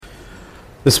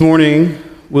This morning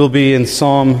we'll be in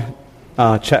Psalm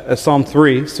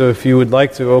 3, so if you would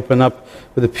like to open up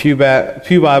with a Pew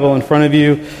Bible in front of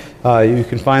you, you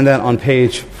can find that on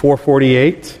page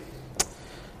 448.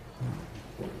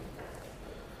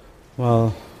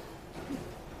 Well,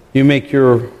 you make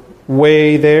your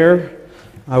way there.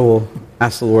 I will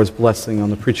ask the Lord's blessing on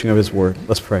the preaching of His Word.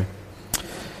 Let's pray.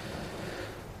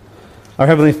 Our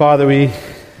Heavenly Father, we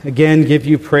again give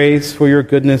you praise for your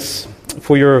goodness,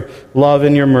 for your love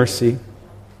and your mercy.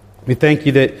 We thank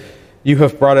you that you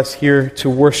have brought us here to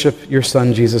worship your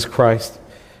Son, Jesus Christ,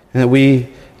 and that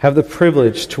we have the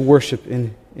privilege to worship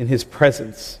in His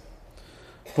presence.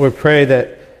 Lord, pray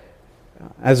that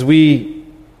as the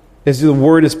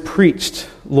Word is preached,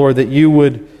 Lord, that you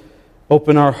would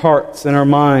open our hearts and our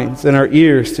minds and our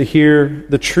ears to hear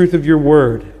the truth of your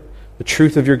Word, the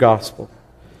truth of your gospel,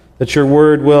 that your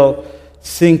Word will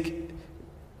sink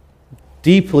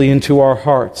deeply into our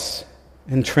hearts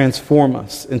and transform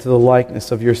us into the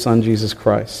likeness of your Son, Jesus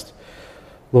Christ.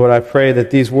 Lord, I pray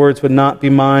that these words would not be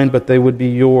mine, but they would be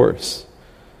yours,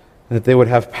 and that they would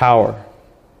have power,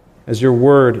 as your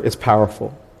word is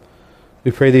powerful.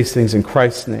 We pray these things in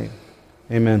Christ's name.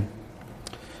 Amen.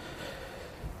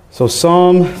 So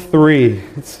Psalm 3,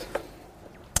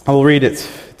 I will read it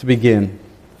to begin.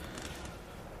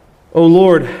 O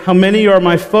Lord, how many are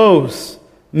my foes?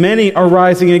 Many are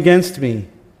rising against me.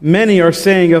 Many are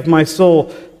saying of my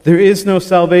soul, there is no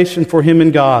salvation for him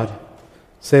in God.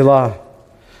 Selah.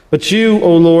 But you,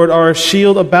 O Lord, are a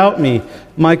shield about me,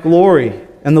 my glory,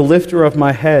 and the lifter of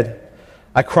my head.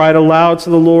 I cried aloud to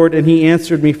the Lord, and he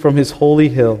answered me from his holy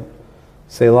hill.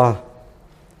 Selah.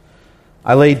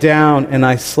 I lay down and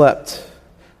I slept.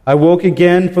 I woke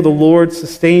again, for the Lord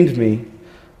sustained me.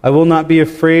 I will not be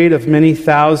afraid of many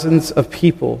thousands of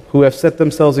people who have set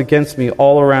themselves against me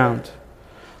all around.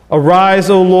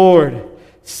 Arise, O Lord,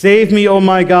 save me, O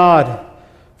my God,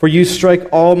 for you strike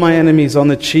all my enemies on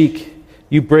the cheek.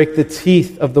 You break the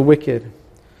teeth of the wicked.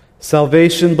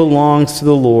 Salvation belongs to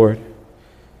the Lord.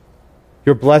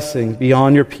 Your blessing be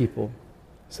on your people.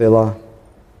 Selah.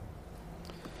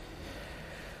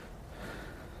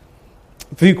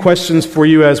 A few questions for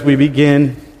you as we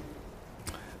begin.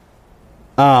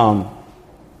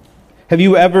 Have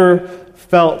you ever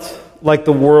felt like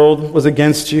the world was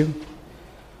against you?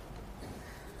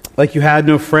 Like you had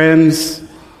no friends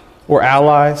or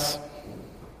allies?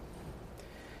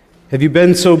 Have you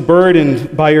been so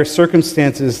burdened by your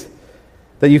circumstances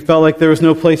that you felt like there was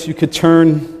no place you could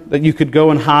turn, that you could go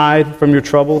and hide from your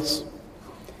troubles?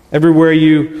 Everywhere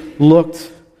you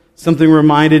looked, something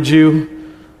reminded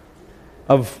you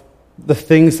of the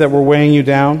things that were weighing you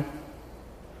down?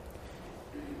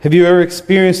 Have you ever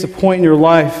experienced a point in your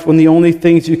life when the only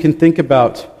things you can think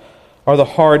about are the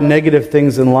hard, negative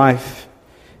things in life,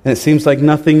 and it seems like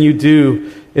nothing you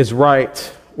do is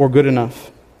right or good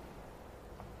enough?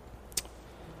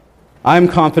 I'm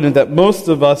confident that most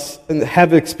of us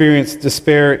have experienced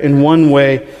despair in one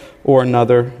way or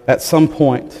another at some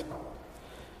point.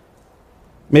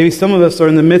 Maybe some of us are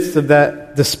in the midst of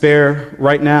that despair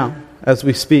right now as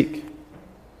we speak.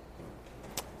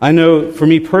 I know for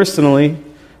me personally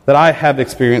that I have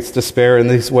experienced despair in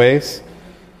these ways.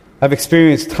 I've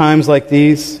experienced times like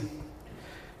these,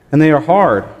 and they are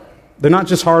hard. They're not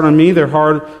just hard on me, they're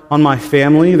hard on my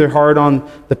family, they're hard on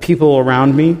the people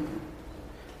around me. And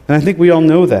I think we all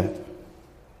know that.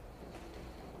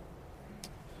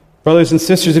 Brothers and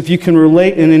sisters, if you can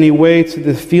relate in any way to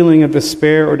the feeling of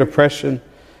despair or depression,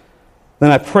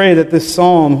 then I pray that this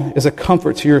psalm is a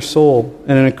comfort to your soul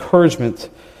and an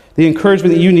encouragement. The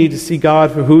encouragement that you need to see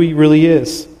God for who He really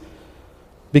is.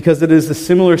 Because it is a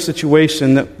similar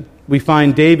situation that we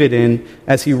find David in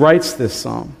as he writes this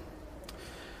psalm.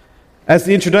 As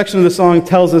the introduction of the song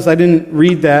tells us, I didn't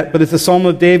read that, but it's a psalm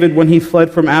of David when he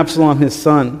fled from Absalom, his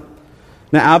son.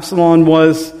 Now, Absalom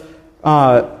was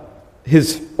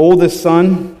his oldest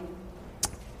son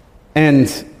and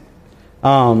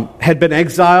had been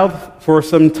exiled for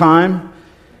some time.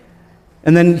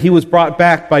 And then he was brought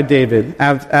back by David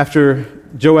after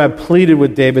Joab pleaded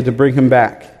with David to bring him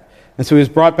back. And so he was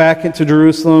brought back into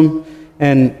Jerusalem,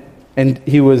 and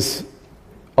he was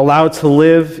allowed to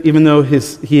live, even though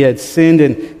he had sinned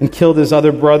and killed his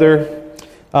other brother.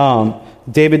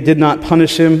 David did not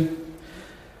punish him.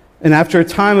 And after a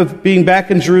time of being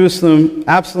back in Jerusalem,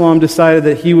 Absalom decided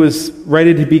that he was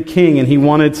ready to be king, and he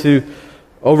wanted to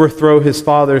overthrow his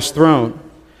father's throne.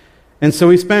 And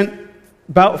so he spent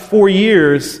about 4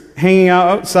 years hanging out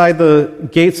outside the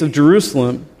gates of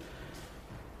Jerusalem,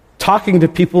 talking to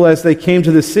people as they came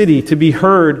to the city to be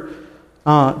heard,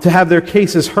 to have their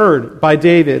cases heard by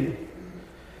David.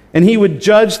 And he would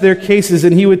judge their cases,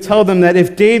 and he would tell them that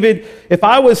if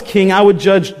I was king, I would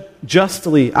judge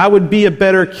justly. I would be a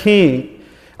better king.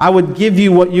 I would give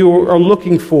you what you are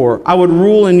looking for. I would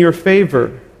rule in your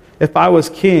favor if I was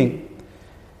king.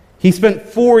 He spent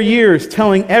 4 years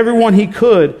telling everyone he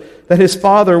could that his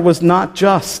father was not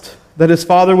just, that his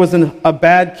father was a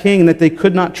bad king, that they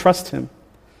could not trust him.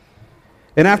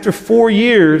 And after 4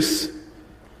 years,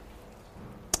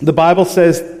 the Bible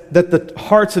says that the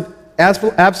hearts of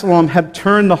Absalom had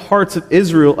turned the hearts of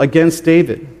Israel against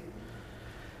David.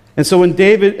 And so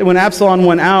when Absalom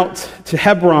went out to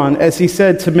Hebron, as he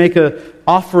said, to make an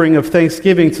offering of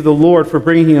thanksgiving to the Lord for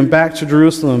bringing him back to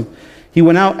Jerusalem, he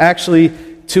went out actually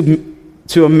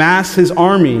to amass his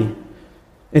army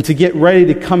and to get ready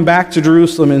to come back to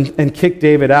Jerusalem and kick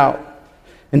David out.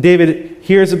 And David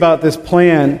hears about this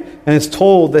plan and is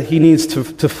told that he needs to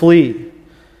flee.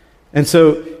 And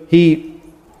so he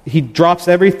drops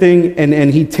everything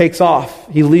and he takes off.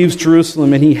 He leaves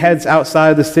Jerusalem and he heads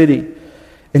outside the city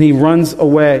and he runs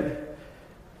away.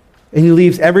 And he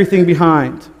leaves everything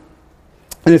behind.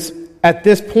 And it's at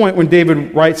this point when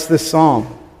David writes this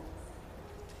psalm.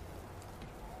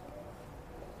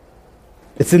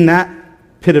 It's in that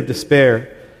pit of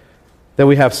despair that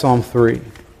we have Psalm 3.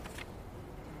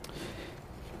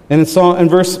 And in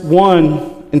verse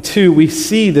 1 and 2, we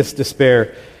see this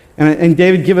despair. And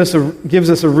David gives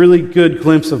us a really good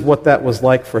glimpse of what that was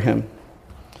like for him.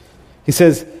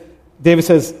 David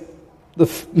says,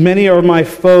 many are my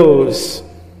foes.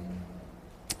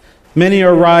 Many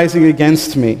are rising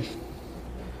against me.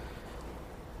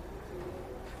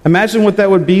 Imagine what that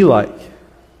would be like,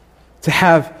 to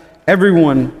have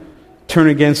everyone turn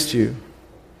against you.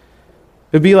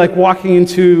 It would be like walking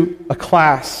into a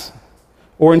class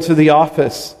or into the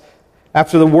office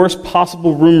after the worst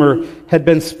possible rumor had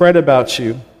been spread about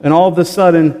you, and all of a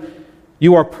sudden,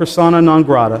 you are persona non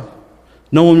grata.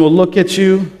 No one will look at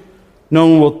you, no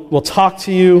one will talk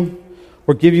to you,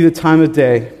 or give you the time of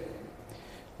day.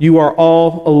 You are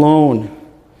all alone.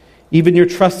 Even your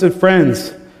trusted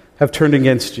friends have turned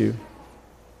against you.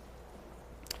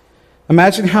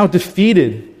 Imagine how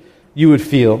defeated you would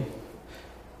feel.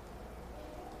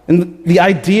 And the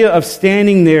idea of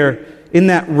standing there in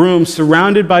that room,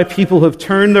 surrounded by people who have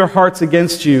turned their hearts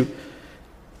against you,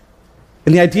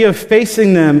 and the idea of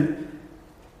facing them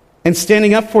and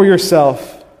standing up for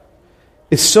yourself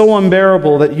is so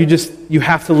unbearable that you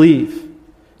have to leave,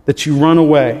 that you run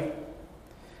away.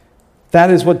 That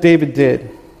is what David did.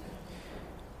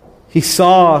 He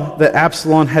saw that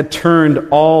Absalom had turned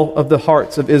all of the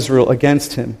hearts of Israel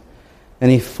against him, and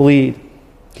he fled.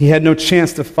 He had no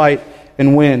chance to fight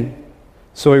and win,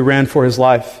 so he ran for his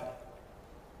life.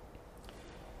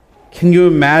 Can you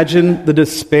imagine the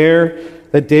despair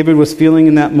that David was feeling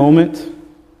in that moment?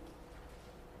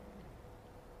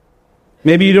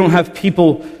 Maybe you don't have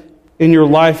people in your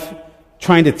life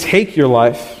trying to take your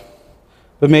life,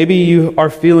 but maybe you are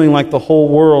feeling like the whole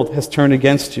world has turned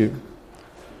against you.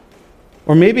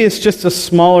 Or maybe it's just a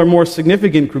smaller, more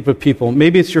significant group of people.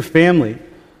 Maybe it's your family.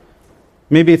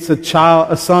 Maybe it's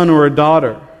a son or a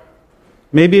daughter.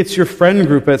 Maybe it's your friend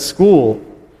group at school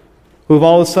who've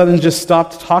all of a sudden just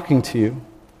stopped talking to you.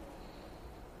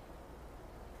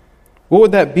 What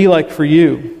would that be like for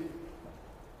you?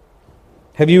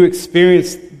 Have you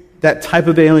experienced that type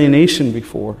of alienation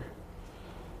before?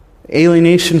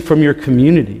 Alienation from your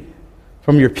community,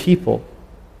 from your people.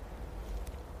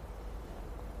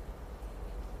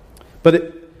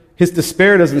 But his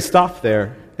despair doesn't stop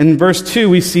there. In verse 2,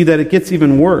 we see that it gets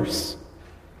even worse.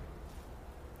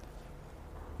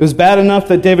 It was bad enough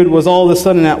that David was all of a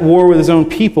sudden at war with his own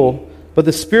people, but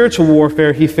the spiritual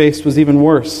warfare he faced was even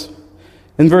worse.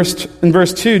 In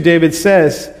verse 2, David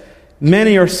says,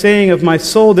 "Many are saying of my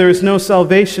soul, there is no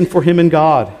salvation for him in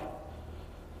God."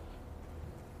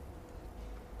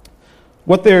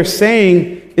 What they're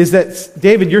saying is that,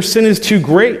 David, your sin is too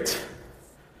great.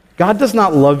 God does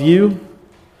not love you.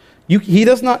 He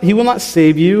will not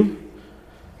save you.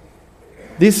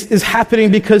 This is happening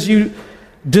because you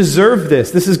deserve this.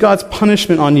 This is God's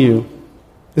punishment on you.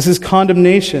 This is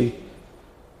condemnation.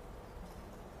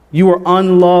 You are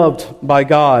unloved by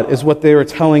God, is what they were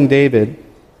telling David.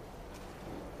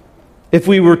 If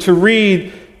we were to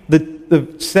read the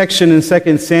section in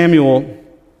 2 Samuel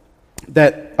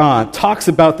that talks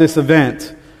about this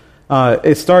event,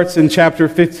 it starts in chapter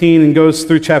 15 and goes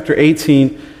through chapter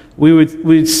 18,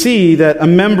 we'd see that a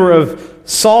member of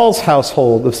Saul's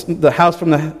household, the house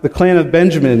from the clan of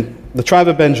Benjamin, the tribe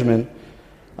of Benjamin,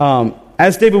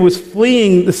 as David was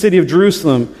fleeing the city of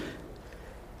Jerusalem,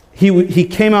 he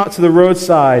came out to the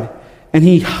roadside and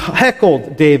he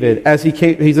heckled David as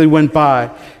he went by.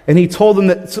 And he told them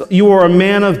that you are a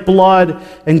man of blood,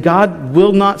 and God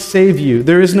will not save you.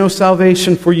 There is no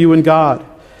salvation for you in God.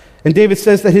 And David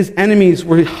says that his enemies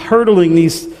were hurtling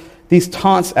these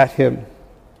taunts at him.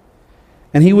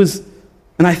 And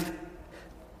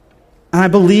I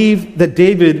believe that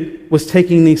David was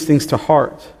taking these things to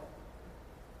heart.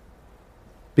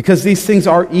 Because these things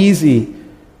are easy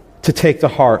to take to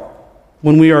heart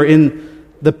when we are in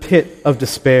the pit of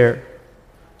despair.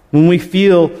 When we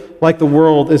feel like the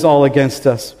world is all against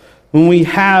us. When we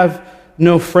have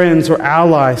no friends or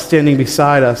allies standing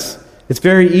beside us. It's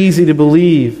very easy to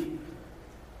believe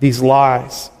these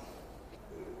lies.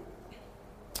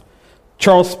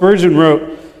 Charles Spurgeon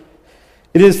wrote,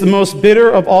 "It is the most bitter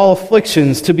of all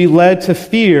afflictions to be led to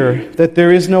fear that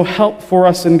there is no help for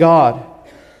us in God.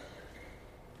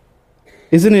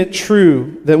 Isn't it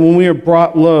true that when we are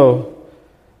brought low,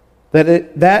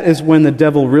 that is when the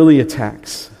devil really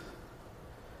attacks?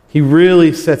 He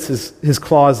really sets his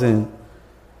claws in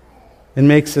and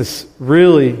makes us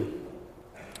really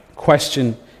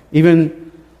question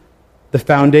even the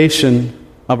foundation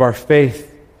of our faith."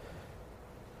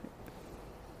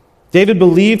 David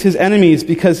believed his enemies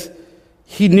because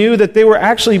he knew that they were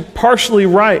actually partially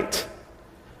right.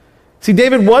 See,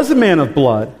 David was a man of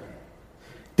blood.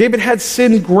 David had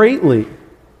sinned greatly.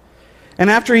 And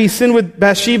after he sinned with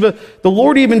Bathsheba, the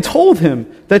Lord even told him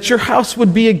that your house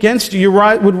would be against you,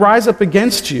 would rise up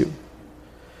against you.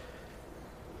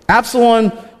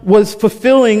 Absalom was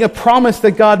fulfilling a promise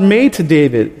that God made to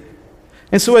David.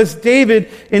 And so as David,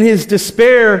 in his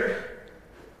despair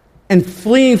and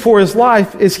fleeing for his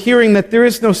life, is hearing that there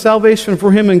is no salvation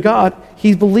for him in God,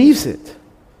 he believes it.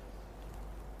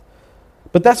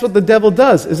 But that's what the devil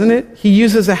does, isn't it? He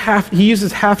uses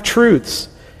half-truths.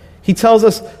 He tells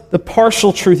us the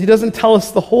partial truth. He doesn't tell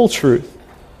us the whole truth.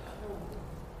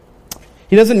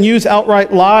 He doesn't use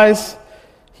outright lies.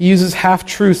 He uses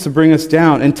half-truths to bring us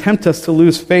down and tempt us to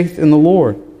lose faith in the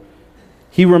Lord.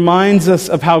 He reminds us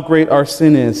of how great our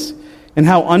sin is and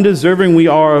how undeserving we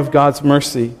are of God's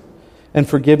mercy and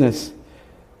forgiveness.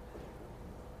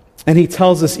 And he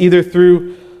tells us either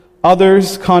through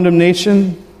others'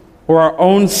 condemnation or our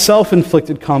own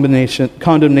self-inflicted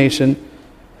condemnation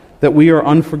that we are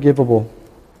unforgivable.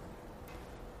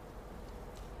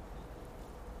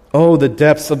 Oh, the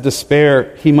depths of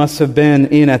despair he must have been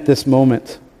in at this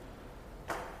moment,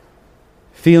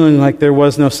 feeling like there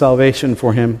was no salvation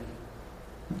for him,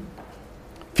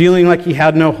 feeling like he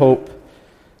had no hope,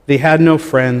 they had no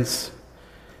friends,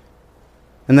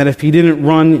 and that if he didn't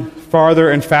run farther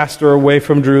and faster away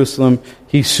from Jerusalem,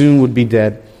 he soon would be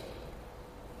dead.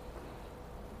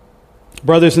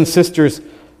 Brothers and sisters,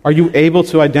 are you able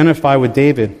to identify with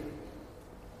David?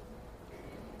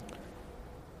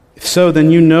 If so, then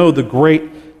you know the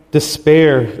great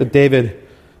despair that David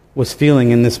was feeling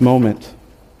in this moment.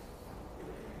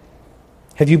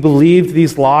 Have you believed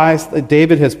these lies that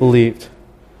David has believed?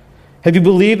 Have you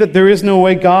believed that there is no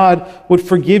way God would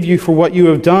forgive you for what you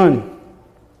have done?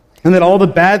 And that all the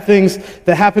bad things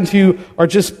that happen to you are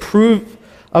just proof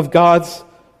of God's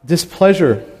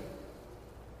displeasure?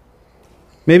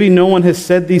 Maybe no one has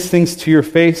said these things to your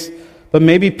face, but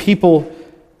maybe people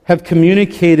have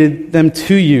communicated them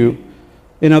to you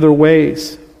in other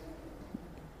ways.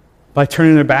 By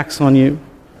turning their backs on you,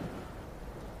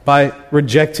 by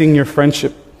rejecting your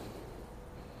friendship.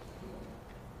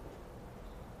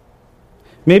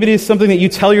 Maybe it is something that you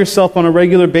tell yourself on a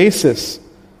regular basis.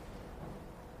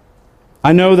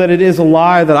 I know that it is a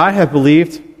lie that I have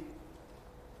believed.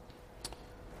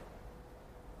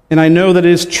 And I know that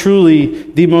it is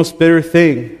truly the most bitter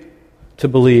thing to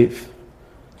believe,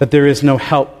 that there is no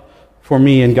help for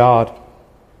me in God.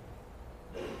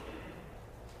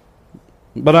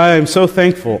 But I am so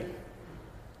thankful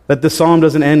that the psalm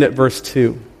doesn't end at verse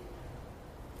 2.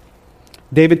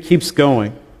 David keeps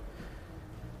going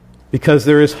because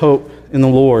there is hope in the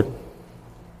Lord.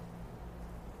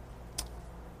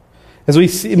 As we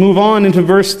move on into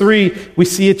verse 3, we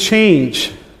see a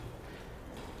change.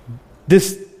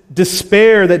 This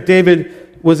despair that David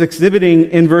was exhibiting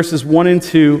in verses 1 and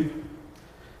 2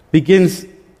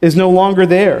 is no longer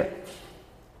there.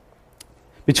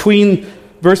 Between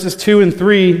verses 2 and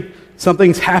 3,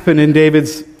 something's happened in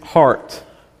David's heart.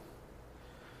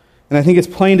 And I think it's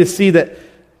plain to see that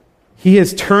he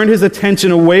has turned his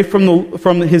attention away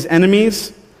from his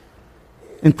enemies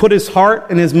and put his heart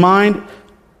and his mind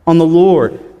on the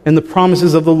Lord and the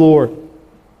promises of the Lord.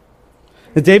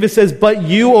 And David says, "But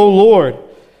you, O Lord."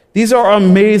 These are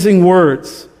amazing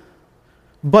words.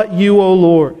 "But you, O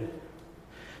Lord."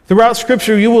 Throughout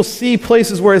Scripture, you will see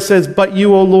places where it says, "But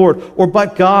you, O Lord," or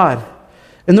 "But God."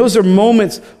 And those are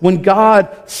moments when God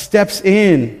steps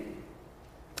in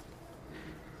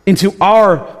into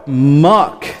our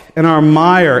muck and our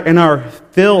mire and our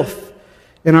filth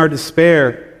and our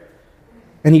despair.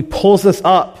 And he pulls us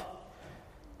up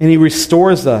and he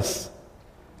restores us.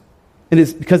 And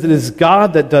it's because it is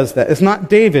God that does that. It's not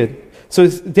David. So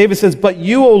David says, but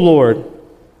you, O Lord,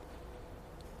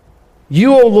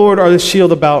 you, O Lord, are the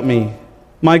shield about me,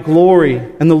 my glory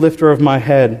and the lifter of my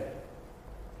head.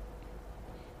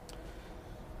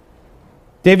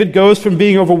 David goes from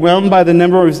being overwhelmed by the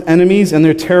number of his enemies and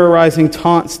their terrorizing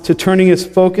taunts to turning his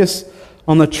focus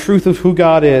on the truth of who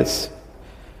God is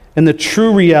and the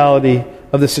true reality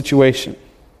of the situation.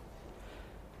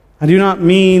 I do not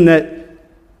mean that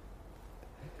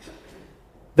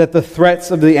the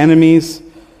threats of the enemies,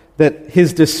 that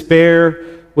his despair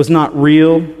was not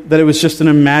real, that it was just an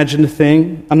imagined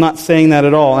thing. I'm not saying that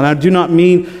at all. And I do not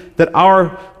mean that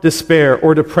our despair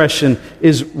or depression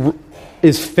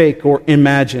is fake or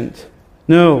imagined.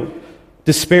 No,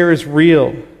 despair is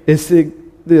real. It's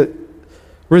the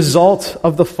result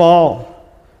of the fall.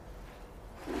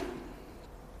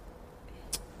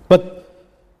 But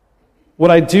what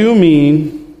I do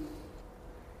mean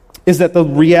is that the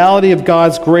reality of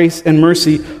God's grace and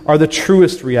mercy are the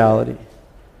truest reality.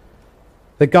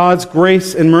 That God's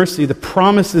grace and mercy, the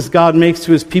promises God makes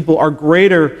to his people, are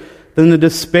greater than the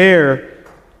despair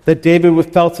that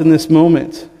David felt in this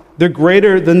moment. They're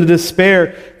greater than the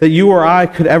despair that you or I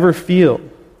could ever feel.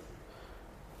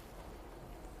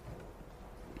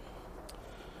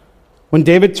 When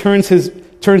David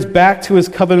turns back to his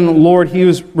covenant Lord, he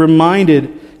was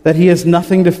reminded that he has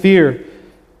nothing to fear,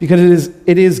 because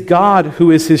it is God who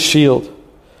is his shield,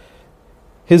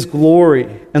 his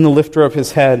glory, and the lifter of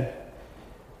his head.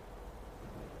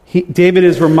 David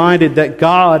is reminded that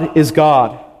God is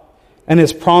God, and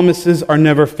his promises are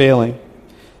never failing.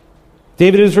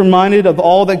 David is reminded of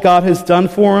all that God has done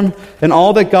for him and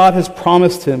all that God has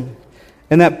promised him,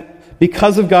 and that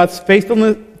because of God's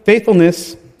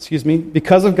faithfulness, he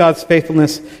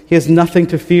has nothing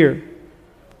to fear.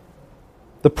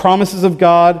 The promises of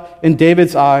God in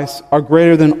David's eyes are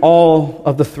greater than all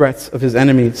of the threats of his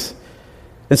enemies.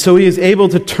 And so he is able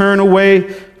to turn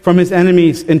away from his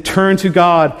enemies and turn to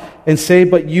God and say,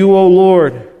 but you, O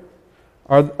Lord,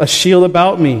 are a shield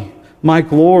about me, my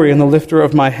glory and the lifter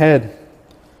of my head.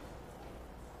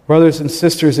 Brothers and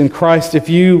sisters in Christ, if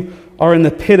you are in the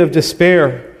pit of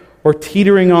despair or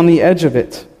teetering on the edge of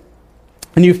it,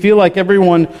 and you feel like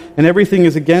everyone and everything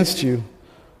is against you,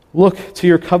 look to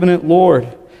your covenant Lord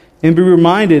and be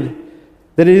reminded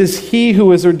that it is he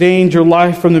who has ordained your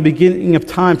life from the beginning of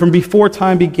time, from before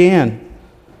time began.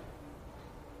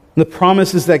 And the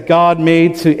promises that God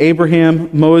made to Abraham,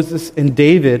 Moses, and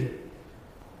David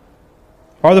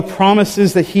are the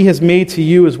promises that he has made to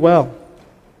you as well.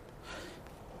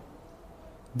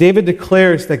 David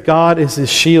declares that God is his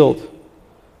shield,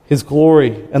 his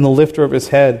glory, and the lifter of his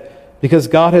head, because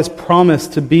God has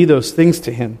promised to be those things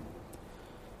to him.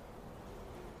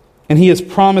 And he has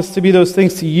promised to be those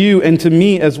things to you and to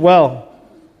me as well.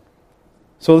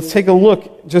 So let's take a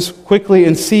look just quickly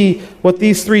and see what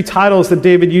these three titles that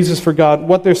David uses for God,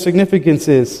 what their significance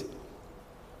is,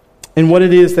 and what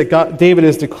it is that David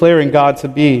is declaring God to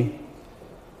be.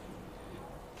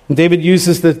 And David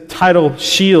uses the title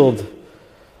shield.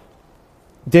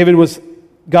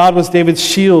 God was David's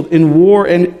shield in war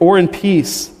or in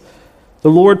peace. The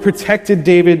Lord protected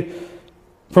David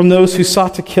from those who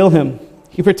sought to kill him.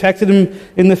 He protected him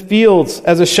in the fields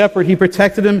as a shepherd. He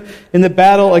protected him in the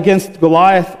battle against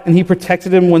Goliath, and he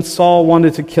protected him when Saul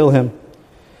wanted to kill him.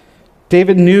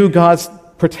 David knew God's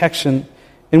protection,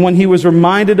 and when he was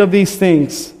reminded of these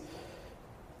things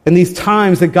and these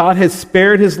times that God had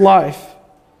spared his life,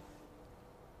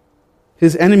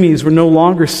 his enemies were no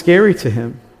longer scary to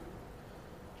him.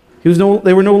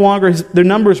 Their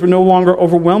numbers were no longer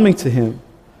overwhelming to him,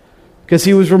 because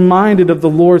he was reminded of the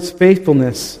Lord's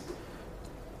faithfulness.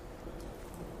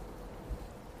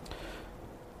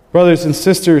 Brothers and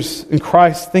sisters in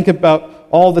Christ, think about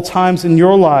all the times in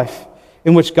your life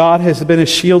in which God has been a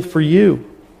shield for you.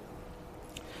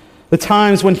 The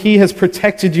times when he has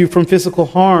protected you from physical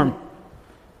harm,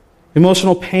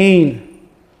 emotional pain,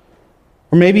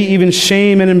 or maybe even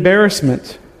shame and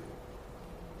embarrassment.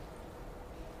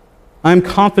 I'm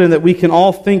confident that we can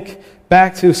all think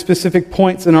back to specific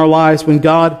points in our lives when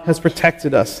God has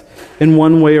protected us in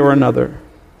one way or another.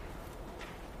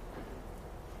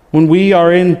 When we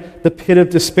are in the pit of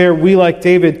despair, we, like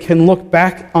David, can look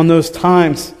back on those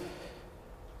times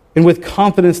and with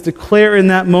confidence declare in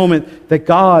that moment that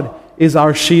God is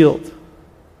our shield.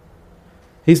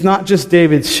 He's not just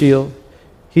David's shield.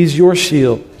 He's your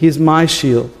shield. He's my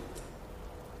shield.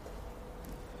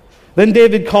 Then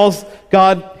David calls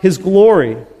God his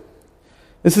glory.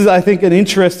 This is, I think, an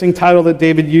interesting title that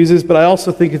David uses, but I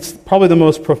also think it's probably the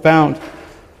most profound.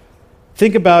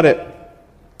 Think about it.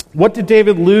 What did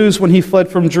David lose when he fled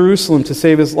from Jerusalem to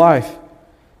save his life?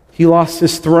 He lost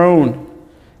his throne,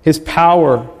 his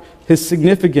power, his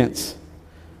significance.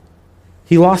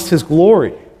 He lost his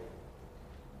glory.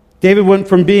 David went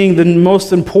from being the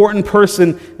most important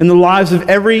person in the lives of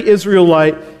every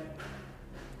Israelite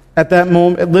at that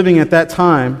moment, living at that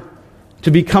time, to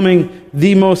becoming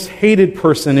the most hated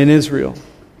person in Israel.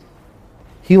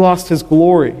 He lost his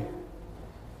glory.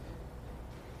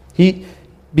 He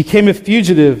became a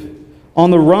fugitive on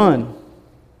the run.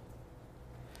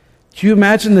 Do you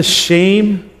imagine the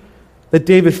shame that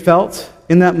David felt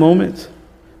in that moment?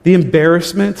 The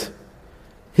embarrassment?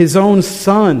 His own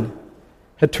son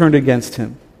had turned against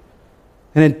him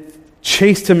and had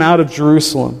chased him out of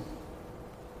Jerusalem.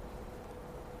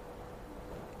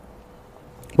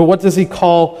 But what does he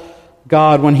call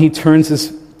God when he turns his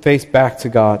face back to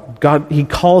God? He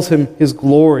calls him his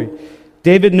glory.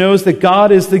 David knows that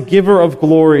God is the giver of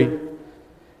glory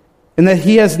and that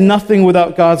he has nothing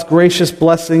without God's gracious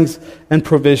blessings and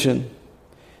provision.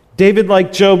 David,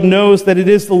 like Job, knows that it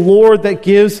is the Lord that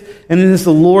gives and it is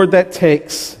the Lord that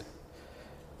takes.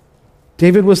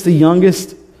 David was the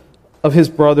youngest of his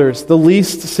brothers, the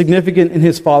least significant in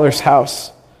his father's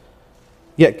house.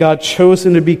 Yet God chose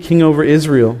him to be king over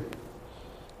Israel.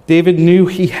 David knew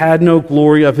he had no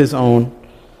glory of his own,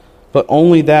 but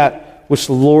only that which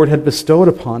the Lord had bestowed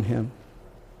upon him.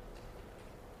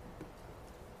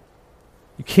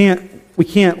 We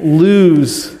can't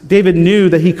lose. David knew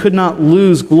that he could not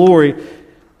lose glory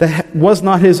that was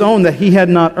not his own, that he had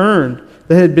not earned,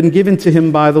 that had been given to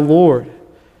him by the Lord.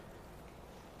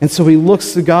 And so he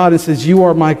looks to God and says, "You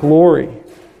are my glory."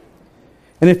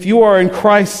 And if you are in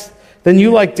Christ, then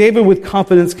you, like David, with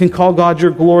confidence can call God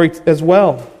your glory as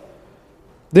well.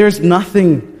 There's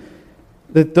nothing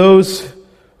that those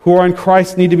who are in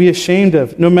Christ need to be ashamed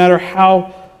of, no matter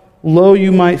how low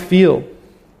you might feel.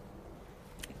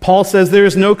 Paul says there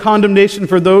is no condemnation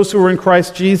for those who are in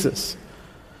Christ Jesus,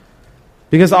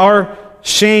 because our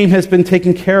shame has been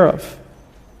taken care of,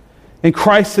 and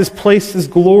Christ has placed his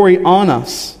glory on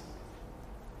us.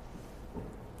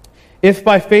 If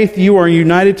by faith you are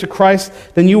united to Christ,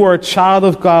 then you are a child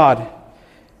of God,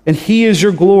 and he is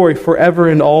your glory forever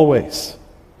and always.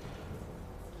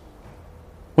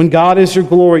 When God is your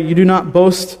glory, you do not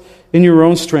boast in your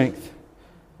own strength,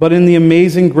 but in the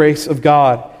amazing grace of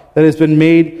God that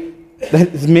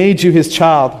has made you his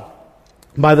child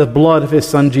by the blood of his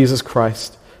Son, Jesus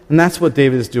Christ. And that's what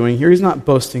David is doing here. He's not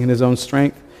boasting in his own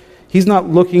strength. He's not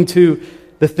looking to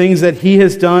the things that he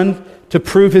has done to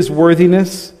prove his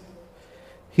worthiness.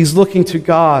 He's looking to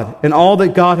God and all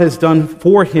that God has done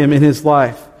for him in his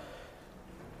life,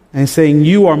 and saying,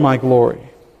 "You are my glory."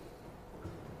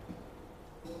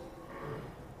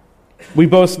 We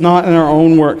boast not in our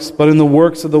own works, but in the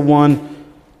works of the one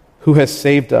who has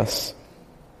saved us.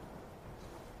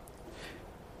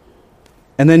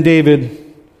 And then David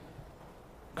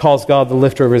calls God the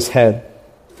lifter of his head.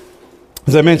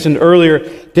 As I mentioned earlier,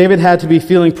 David had to be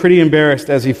feeling pretty embarrassed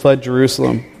as he fled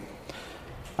Jerusalem.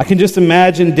 I can just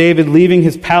imagine David leaving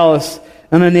his palace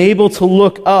and unable to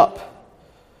look up,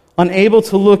 unable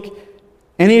to look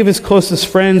any of his closest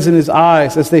friends in his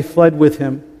eyes as they fled with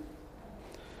him.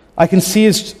 I can see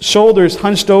his shoulders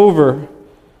hunched over,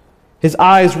 his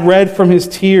eyes red from his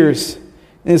tears,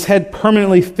 and his head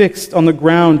permanently fixed on the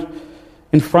ground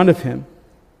in front of him.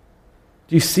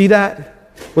 Do you see that?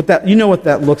 You know what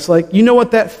that looks like. You know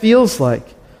what that feels like.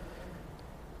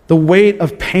 The weight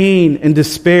of pain and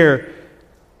despair.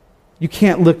 You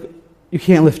can't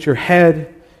lift your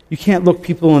head. You can't look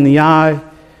people in the eye.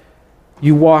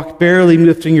 You walk barely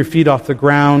lifting your feet off the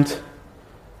ground.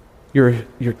 You're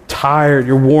tired,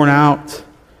 you're worn out,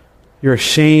 you're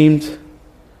ashamed,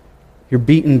 you're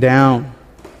beaten down.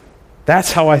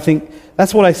 That's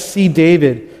what I see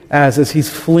David as he's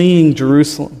fleeing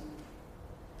Jerusalem.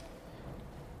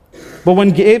 But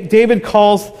when David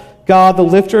calls God the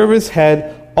lifter of his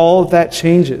head, all of that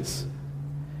changes.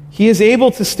 He is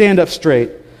able to stand up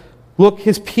straight, look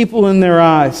his people in their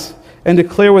eyes, and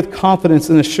declare with confidence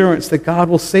and assurance that God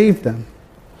will save them.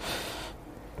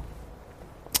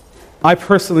 I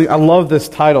love this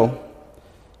title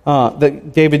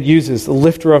that David uses, the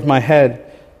lifter of my head,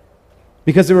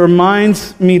 because it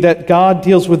reminds me that God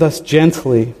deals with us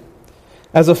gently,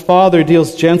 as a father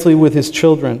deals gently with his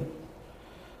children.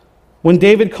 When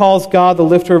David calls God the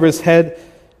lifter of his head,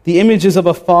 the image is of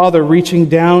a father reaching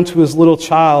down to his little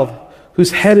child,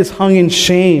 whose head is hung in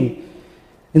shame,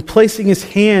 and placing his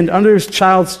hand under his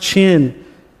child's chin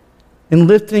and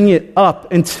lifting it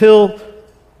up until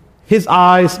his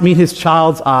eyes meet his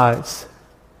child's eyes.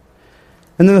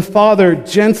 And then the father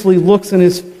gently looks in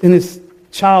his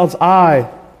child's eye.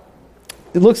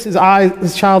 He looks his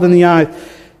child in the eye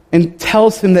and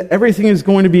tells him that everything is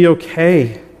going to be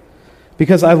okay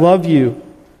because I love you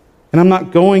and I'm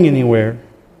not going anywhere,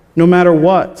 no matter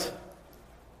what.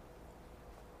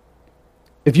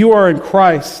 If you are in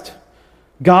Christ,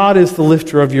 God is the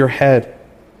lifter of your head.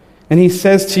 And he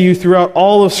says to you throughout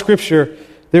all of Scripture,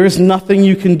 there is nothing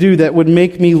you can do that would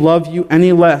make me love you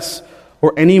any less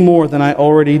or any more than I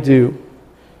already do.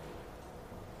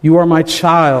 You are my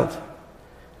child,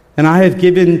 and I have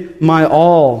given my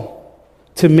all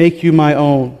to make you my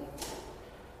own.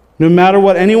 No matter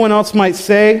what anyone else might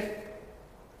say,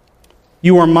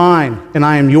 you are mine, and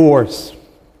I am yours.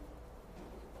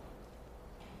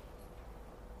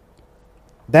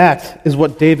 That is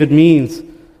what David means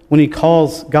when he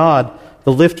calls God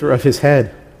the lifter of his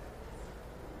head.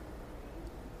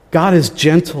 God is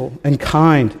gentle and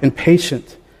kind and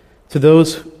patient to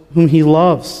those whom he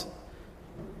loves.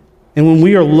 And when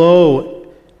we are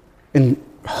low and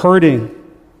hurting,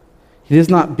 he does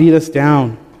not beat us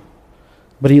down,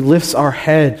 but he lifts our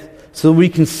head so that we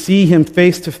can see him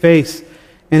face to face,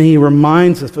 and he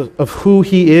reminds us of who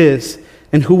he is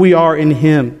and who we are in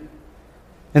him.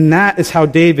 And that is how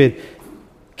David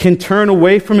can turn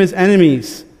away from his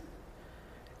enemies.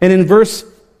 And in verse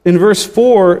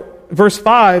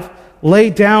 5, lay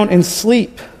down and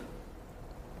sleep.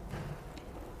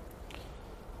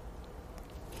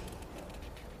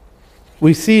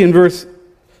 We see in verse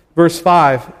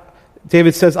 5,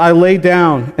 David says, I lay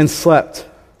down and slept.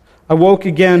 I woke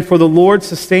again, for the Lord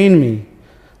sustained me.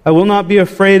 I will not be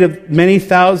afraid of many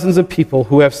thousands of people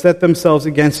who have set themselves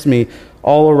against me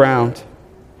all around.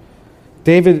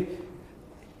 David,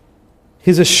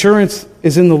 his assurance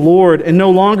is in the Lord and no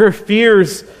longer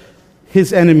fears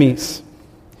his enemies.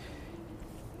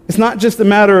 It's not just a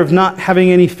matter of not having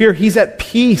any fear. He's at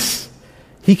peace.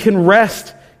 He can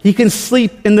rest. He can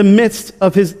sleep in the midst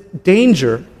of his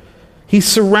danger. He's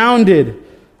surrounded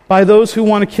by those who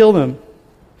want to kill him.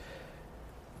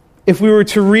 If we were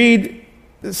to read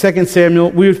 2 Samuel,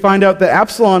 we would find out that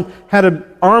Absalom had an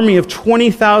army of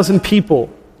 20,000 people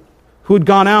who had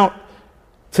gone out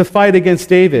to fight against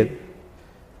David.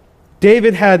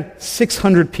 David had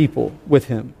 600 people with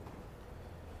him.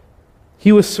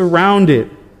 He was surrounded,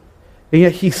 and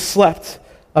yet he slept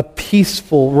a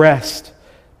peaceful rest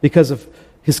because of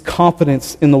his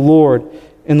confidence in the Lord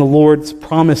and the Lord's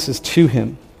promises to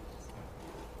him.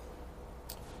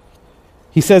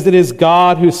 He says it is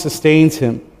God who sustains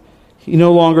him. He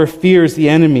no longer fears the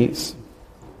enemies.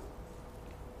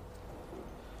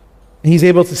 He's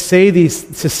able to say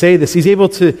this. He's able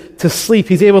to sleep.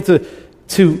 He's able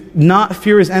to not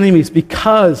fear his enemies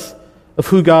because of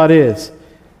who God is.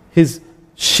 His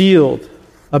shield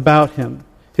about him,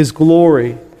 his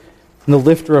glory, and the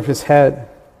lifter of his head.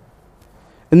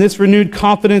 In this renewed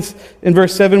confidence, in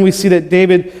verse 7, we see that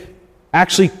David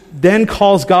actually then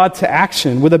calls God to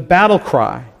action with a battle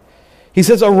cry. He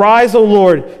says, "Arise, O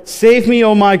Lord, save me,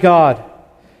 O my God."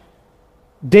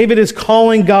 David is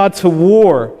calling God to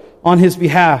war on his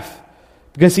behalf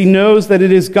because he knows that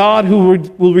it is God who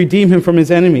will redeem him from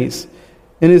his enemies,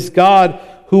 and it is God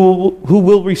who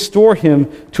will restore him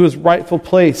to his rightful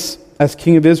place as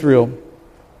king of Israel.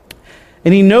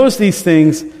 And he knows these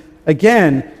things,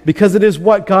 again, because it is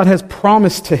what God has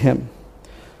promised to him.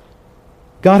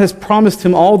 God has promised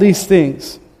him all these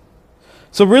things.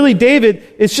 So really, David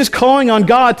is just calling on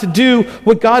God to do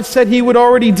what God said he would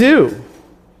already do.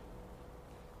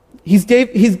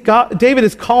 David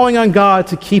is calling on God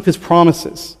to keep his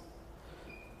promises.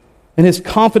 And his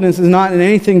confidence is not in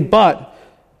anything but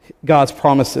God's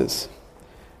promises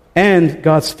and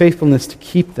God's faithfulness to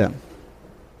keep them.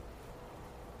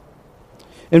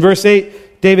 In verse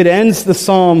 8, David ends the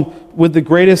psalm with the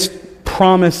greatest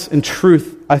promise and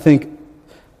truth, I think,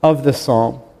 of this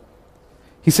psalm.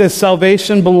 He says,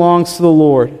 salvation belongs to the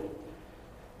Lord.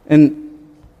 And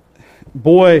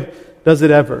boy, does it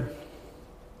ever.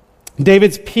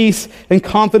 David's peace and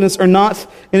confidence are not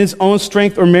in his own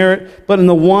strength or merit, but in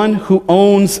the one who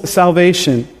owns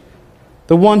salvation,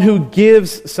 the one who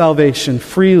gives salvation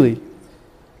freely.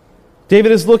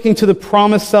 David is looking to the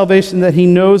promised salvation that he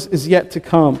knows is yet to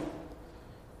come.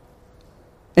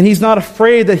 And he's not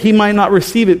afraid that he might not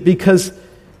receive it because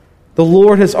the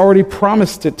Lord has already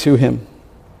promised it to him.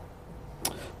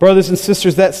 Brothers and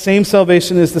sisters, that same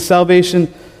salvation is the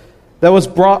salvation that was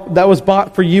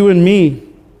bought for you and me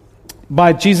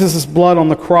by Jesus' blood on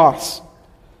the cross.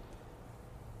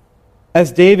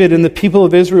 As David and the people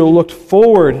of Israel looked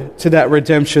forward to that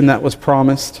redemption that was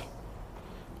promised,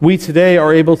 we today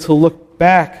are able to look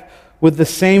back with the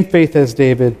same faith as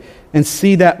David and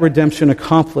see that redemption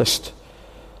accomplished.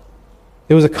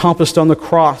 It was accomplished on the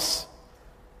cross.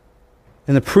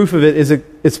 And the proof of it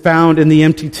is found in the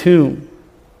empty tomb.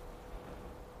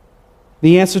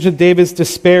 The answer to David's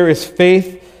despair is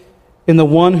faith in the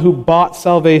one who bought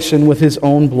salvation with his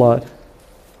own blood.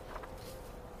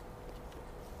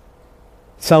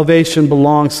 Salvation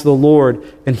belongs to the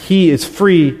Lord, and he is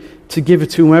free to give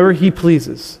it to whomever he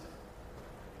pleases.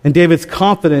 And David's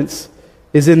confidence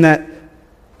is in that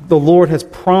the Lord has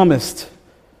promised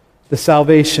the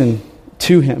salvation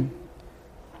to him.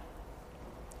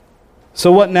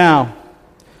 So what now?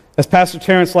 As Pastor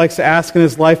Terrence likes to ask in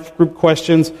his life group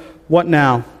questions, what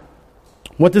now?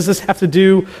 What does this have to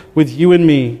do with you and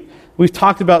me? We've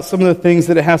talked about some of the things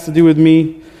that it has to do with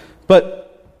me,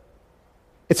 but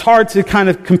it's hard to kind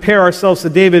of compare ourselves to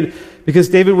David because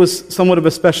David was somewhat of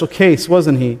a special case,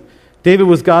 wasn't he? David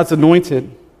was God's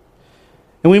anointed.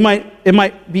 And it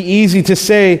might be easy to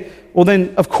say, well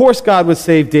then, of course God would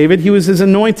save David. He was his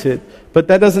anointed. But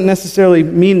that doesn't necessarily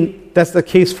mean that's the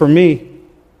case for me.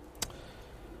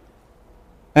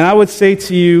 And I would say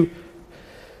to you,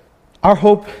 our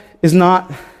hope is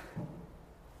not,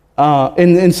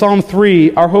 in Psalm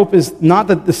 3, our hope is not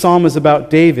that the psalm is about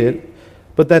David,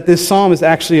 but that this psalm is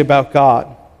actually about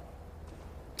God.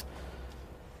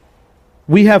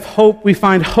 We have hope, we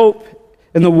find hope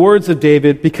in the words of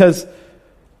David because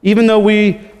even though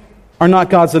we are not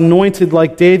God's anointed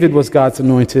like David was God's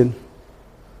anointed,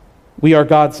 we are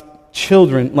God's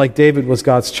children like David was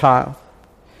God's child.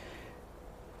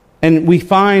 And we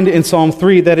find in Psalm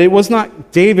 3 that it was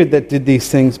not David that did these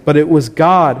things, but it was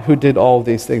God who did all of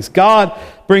these things. God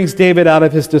brings David out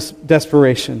of his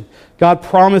desperation. God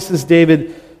promises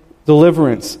David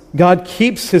deliverance. God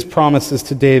keeps his promises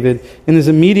to David in his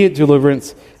immediate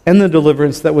deliverance and the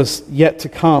deliverance that was yet to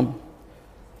come.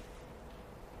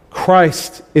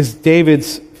 Christ is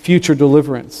David's future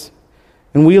deliverance.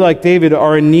 And we, like David,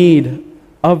 are in need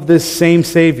of this same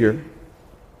Savior.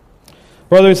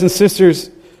 Brothers and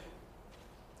sisters,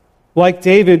 like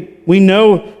David, we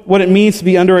know what it means to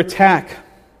be under attack.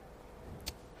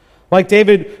 Like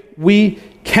David, we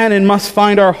can and must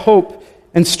find our hope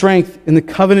and strength in the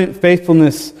covenant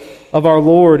faithfulness of our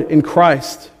Lord in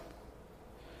Christ.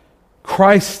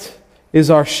 Christ is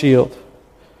our shield,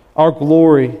 our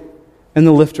glory, and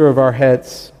the lifter of our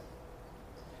heads.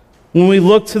 When we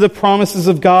look to the promises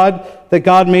of God that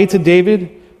God made to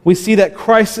David, we see that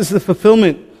Christ is the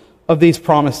fulfillment of these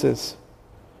promises.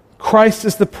 Christ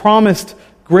is the promised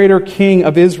greater King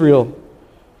of Israel.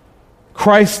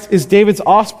 Christ is David's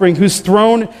offspring, whose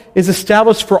throne is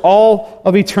established for all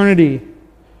of eternity.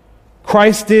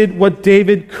 Christ did what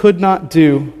David could not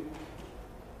do.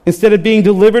 Instead of being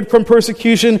delivered from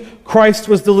persecution, Christ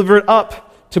was delivered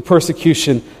up to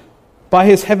persecution by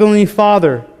his heavenly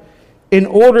Father, in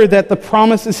order that the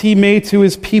promises he made to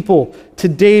his people, to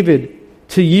David,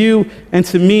 to you, and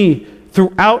to me,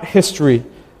 throughout history,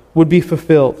 would be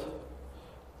fulfilled.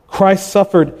 Christ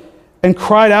suffered and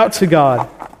cried out to God,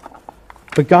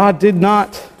 but God did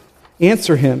not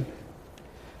answer him.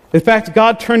 In fact,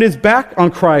 God turned his back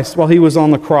on Christ while he was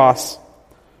on the cross.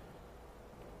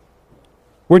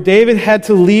 Where David had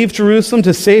to leave Jerusalem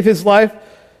to save his life,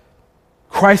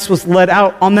 Christ was led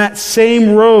out on that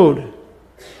same road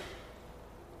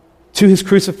to his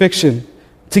crucifixion,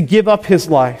 to give up his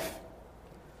life.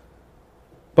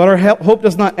 But our hope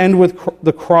does not end with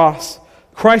the cross.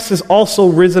 Christ has also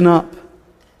risen up.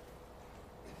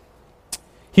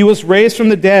 He was raised from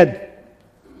the dead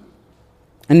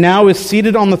and now is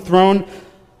seated on the throne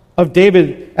of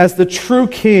David as the true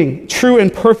king, true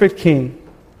and perfect king.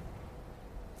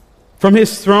 From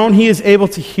his throne, he is able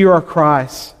to hear our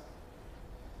cries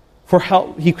for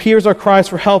help. He hears our cries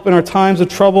for help in our times of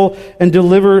trouble and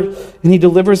he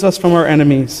delivers us from our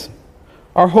enemies.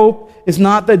 Our hope is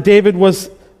not that David was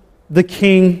the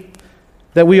king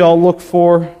that we all look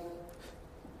for.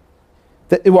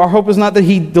 Our hope is not that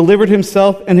he delivered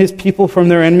himself and his people from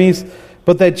their enemies,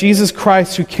 but that Jesus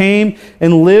Christ, who came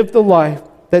and lived the life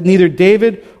that neither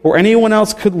David or anyone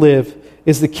else could live,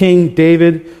 is the king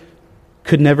David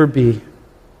could never be.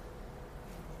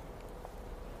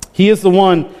 He is the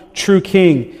one true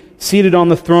king, seated on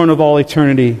the throne of all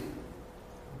eternity.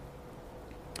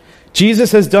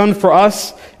 Jesus has done for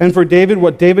us and for David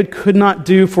what David could not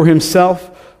do for himself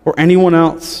or anyone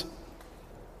else.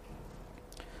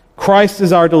 Christ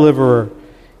is our deliverer.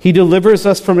 He delivers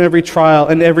us from every trial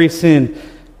and every sin.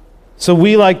 So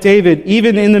we, like David,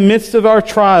 even in the midst of our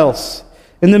trials,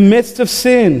 in the midst of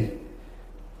sin,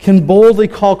 can boldly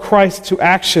call Christ to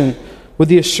action with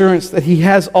the assurance that he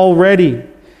has already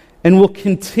and will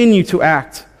continue to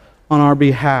act on our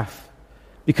behalf.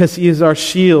 because he is our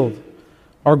shield,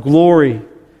 our glory,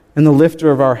 and the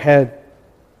lifter of our head.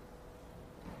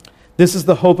 This is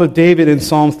the hope of David in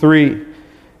Psalm 3,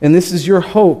 and this is your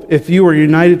hope if you are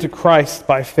united to Christ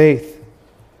by faith.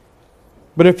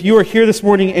 But if you are here this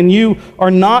morning and you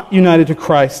are not united to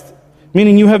Christ,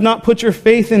 meaning you have not put your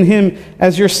faith in him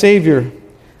as your Savior,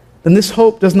 then this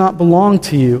hope does not belong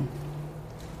to you.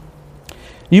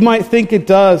 You might think it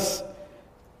does.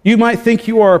 You might think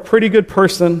you are a pretty good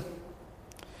person.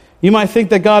 You might think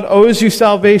that God owes you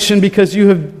salvation because you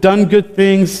have done good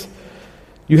things.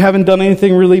 You haven't done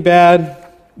anything really bad.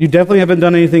 You definitely haven't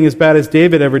done anything as bad as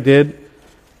David ever did.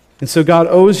 And so God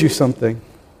owes you something.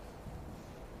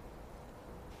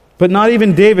 But not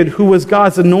even David, who was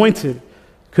God's anointed,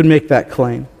 could make that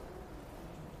claim.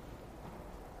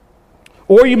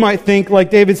 Or you might think,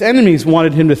 like David's enemies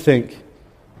wanted him to think,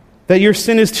 that your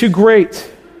sin is too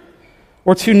great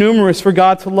or too numerous for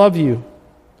God to love you.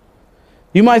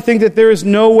 You might think that there is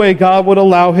no way God would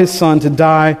allow his son to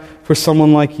die for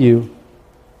someone like you.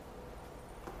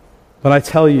 But I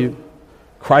tell you,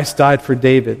 Christ died for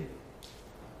David,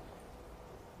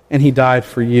 and he died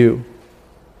for you.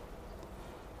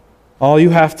 All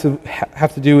you have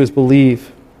to do is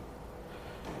believe.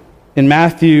 In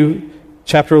Matthew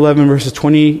chapter 11, verses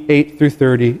 28 through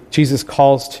 30, Jesus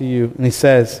calls to you, and he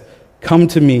says, "Come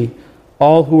to me,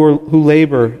 all who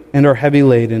labor and are heavy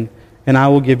laden, and I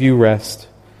will give you rest.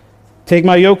 Take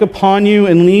my yoke upon you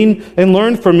and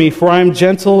learn from me, for I am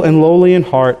gentle and lowly in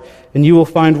heart, and you will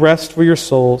find rest for your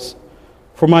souls.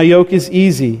 For my yoke is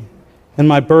easy, and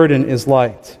my burden is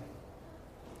light."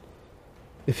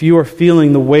 If you are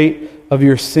feeling the weight of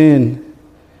your sin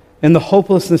and the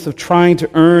hopelessness of trying to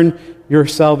earn your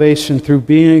salvation through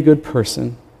being a good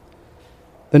person,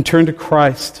 then turn to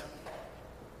Christ.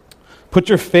 Put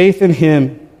your faith in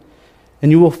him,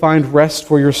 and you will find rest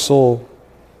for your soul.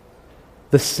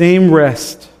 The same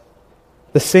rest,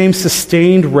 the same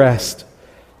sustained rest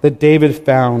that David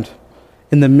found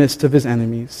in the midst of his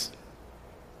enemies.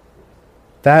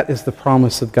 That is the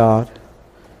promise of God.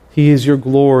 He is your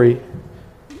glory,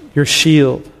 your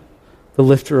shield, the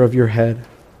lifter of your head.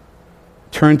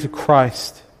 Turn to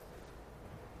Christ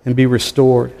and be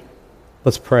restored.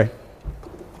 Let's pray.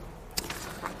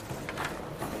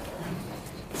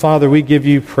 Father, we give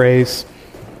you praise.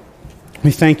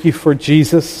 We thank you for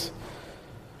Jesus,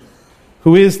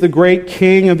 who is the great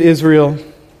King of Israel,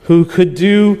 who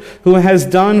has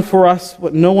done for us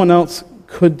what no one else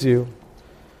could do.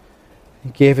 He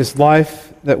gave his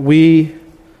life that we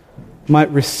might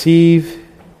receive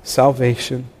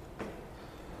salvation.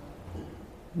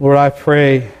 Lord, I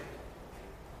pray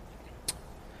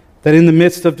that in the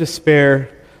midst of despair,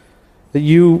 that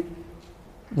you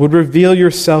would reveal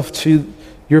yourself to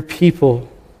your people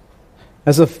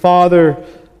as a father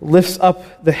lifts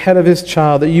up the head of his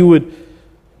child, that you would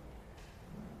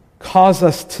cause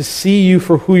us to see you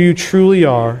for who you truly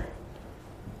are,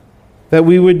 that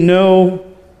we would know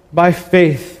by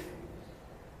faith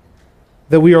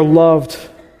that we are loved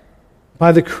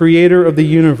by the Creator of the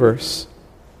universe,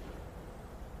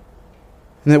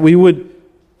 and that we would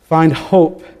find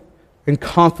hope and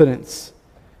confidence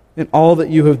in all that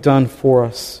you have done for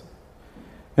us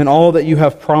and all that you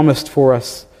have promised for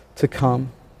us to come.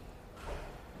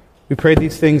 We pray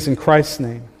these things in Christ's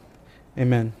name.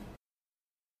 Amen.